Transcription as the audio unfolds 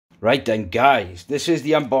Right then guys, this is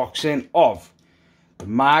the unboxing of the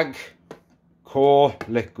Mag Core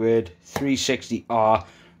Liquid 360R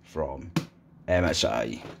from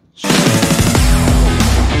MSI.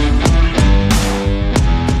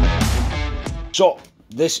 So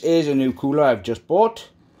this is a new cooler I've just bought.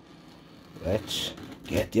 Let's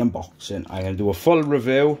get the unboxing. I'm going to do a full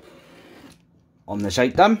review on this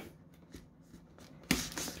item.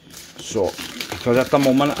 So, because at the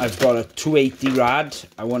moment I've got a 280 rad,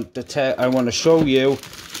 I want to show you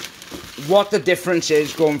what the difference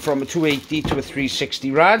is going from a 280 to a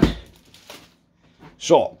 360 rad.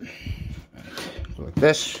 So, go like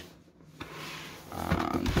this,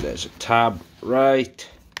 and there's a tab right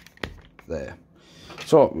there.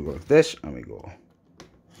 So we go like this, and we go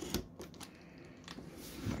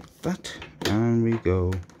like that, and we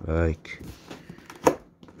go like,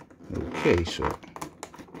 okay, so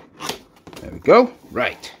there we go.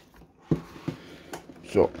 Right.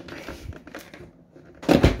 So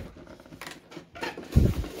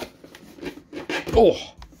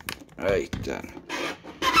right then.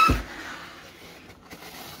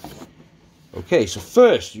 Okay, so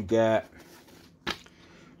first you get a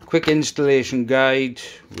quick installation guide,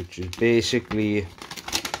 which is basically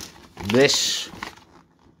this.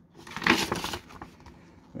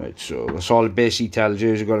 Right, so that's all it basically tells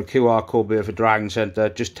you. Is you've got a QR code there for Dragon Center.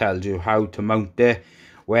 It just tells you how to mount it,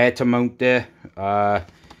 where to mount it,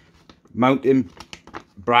 mounting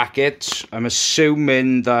brackets. I'm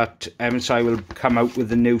assuming that MSI will come out with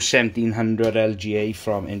the new 1700 LGA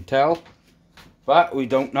from Intel, but we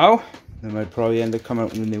don't know. They might probably end up coming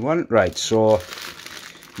out with a new one. Right, so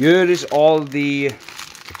here is all the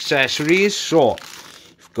accessories. So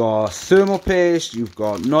you've got thermal paste, you've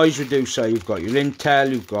got noise reducer, you've got your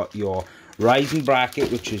Intel, you've got your rising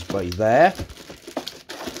bracket, which is by there.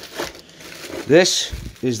 This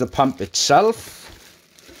is the pump itself.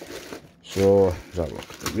 So let's have a look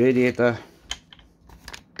at the radiator.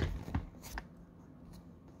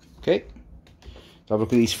 Okay, let's have a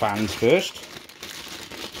look at these fans first.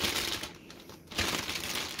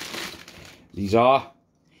 These are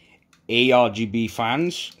ARGB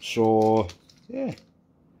fans, so yeah.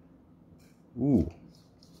 Ooh.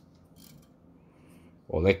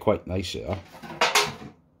 Oh, they're quite nice here.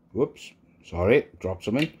 Whoops, sorry, dropped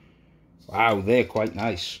something. Wow, they're quite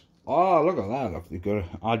nice. Oh, look at that. Look, they've got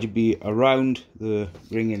RGB around the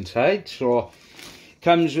ring inside. So,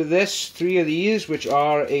 comes with this, 3 of these, which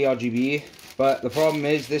are ARGB. But the problem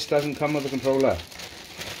is, this doesn't come with a controller.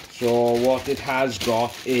 So, what it has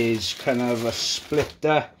got is kind of a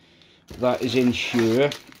splitter that is in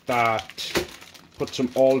here that puts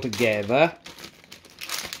them all together.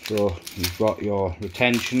 So, you've got your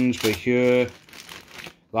retentions by here.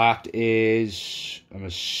 That is, I'm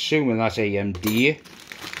assuming that's AMD.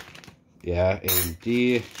 Yeah,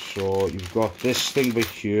 AMD. So you've got this thing by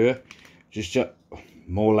here. Just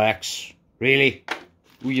Molex. Really?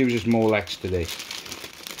 Who uses Molex today?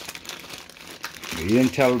 Your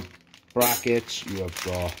Intel brackets. You have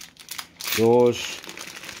got those.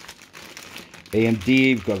 AMD.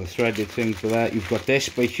 You've got the threaded thing for that. You've got this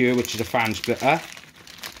by here, which is a fan splitter.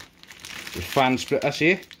 The fan splitter,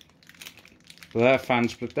 see? There, fan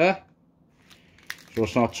splitter. So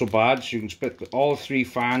it's not so bad. So you can split all 3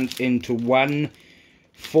 fans into one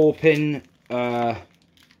 4-pin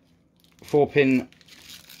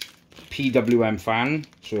PWM fan.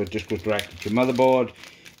 So it just goes directly to your motherboard.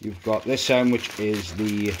 You've got this one, which is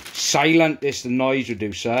the silent. It's the noise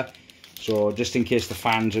reducer. So just in case the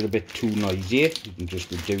fans are a bit too noisy, you can just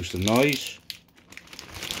reduce the noise.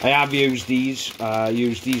 I have used these.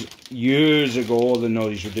 Used these years ago. The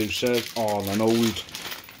noise reducer on an old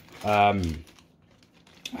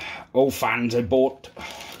fans I bought. I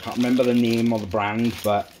can't remember the name of the brand,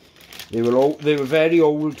 but they were very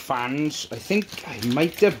old fans. I think it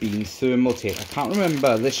might have been Thermaltake. I can't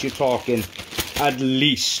remember. This you're talking at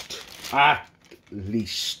least a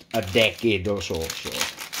decade or so. So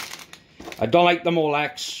I don't like the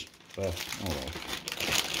Molex, but oh well.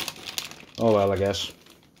 Oh well, I guess.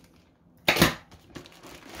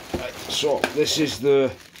 Right, so this is the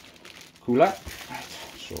cooler. Right,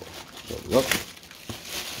 so look.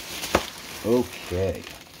 Okay,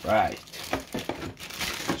 right.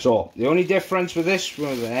 So the only difference with this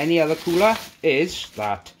with any other cooler is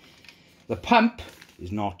that the pump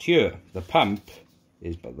is not here. The pump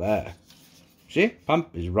is but there. See,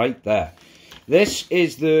 pump is right there. This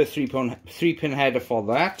is the 3-pin header for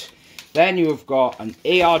that. Then you've got an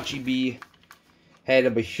ARGB header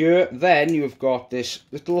by here. Then you've got this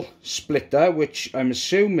little splitter, which I'm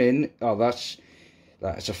assuming, oh, that's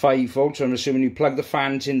a 5 volt, so I'm assuming you plug the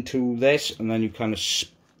fans into this, and then you kind of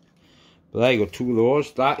But there you go, 2 of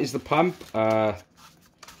those. That is the pump. Wow,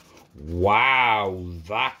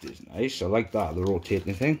 that is nice. I like that, the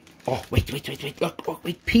rotating thing. Oh, wait, look, oh,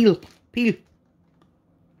 wait, peel.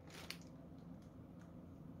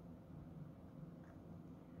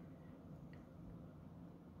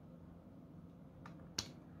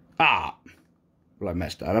 Ah, well, I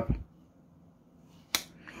messed that up.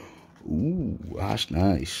 Ooh, that's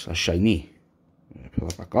nice. That's shiny. Put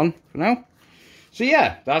that back on for now. So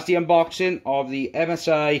yeah, that's the unboxing of the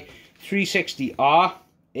MSI 360R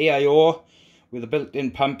AIO with a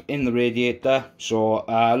built-in pump in the radiator. So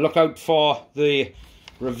look out for the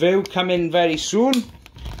review coming very soon.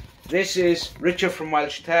 This is Richard from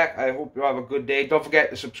WELSHYTECH. I hope you have a good day. Don't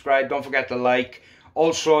forget to subscribe. Don't forget to like.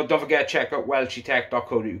 Also, don't forget to check out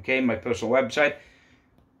welshytech.co.uk, my personal website.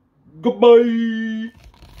 Goodbye.